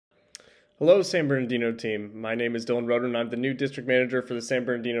Hello, San Bernardino team. My name is Dylan Roden and I'm the new district manager for the San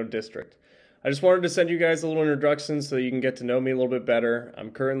Bernardino district. I just wanted to send you guys a little introduction so you can get to know me a little bit better. I'm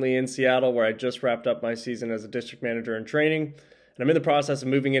currently in Seattle where I just wrapped up my season as a district manager in training, and I'm in the process of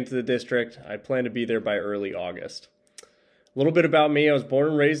moving into the district. I plan to be there by early August. A little bit about me. I was born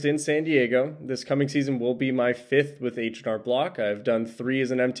and raised in San Diego. This coming season will be my 5th with H&R Block. I've done 3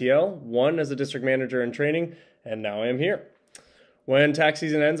 as an MTL, 1 as a district manager in training, and now I am here. When tax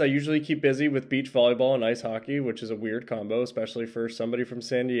season ends, I usually keep busy with beach volleyball and ice hockey, which is a weird combo, especially for somebody from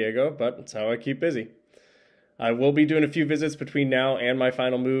San Diego, but it's how I keep busy. I will be doing a few visits between now and my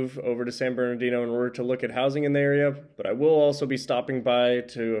final move over to San Bernardino in order to look at housing in the area, but I will also be stopping by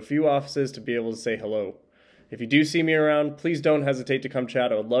to a few offices to be able to say hello. If you do see me around, please don't hesitate to come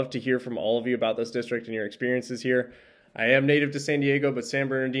chat. I would love to hear from all of you about this district and your experiences here. I am native to San Diego, but San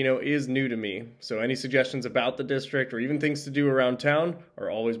Bernardino is new to me, so any suggestions about the district or even things to do around town are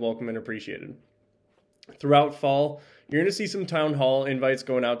always welcome and appreciated. Throughout fall, you're going to see some town hall invites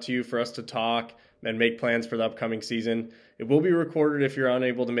going out to you for us to talk and make plans for the upcoming season. It will be recorded if you're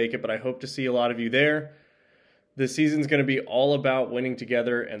unable to make it, but I hope to see a lot of you there. This season's going to be all about winning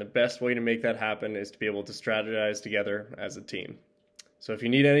together, and the best way to make that happen is to be able to strategize together as a team. So if you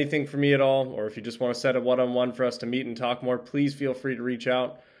need anything from me at all, or if you just want to set a one-on-one for us to meet and talk more, please feel free to reach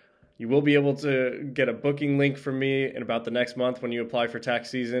out. You will be able to get a booking link from me in about the next month when you apply for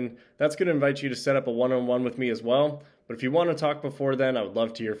tax season. That's going to invite you to set up a one-on-one with me as well. But if you want to talk before then, I would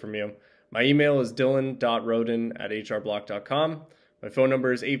love to hear from you. My email is dylan.roden@hrblock.com. My phone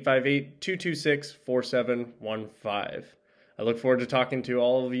number is 858-226-4715. I look forward to talking to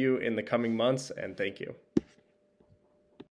all of you in the coming months, and thank you.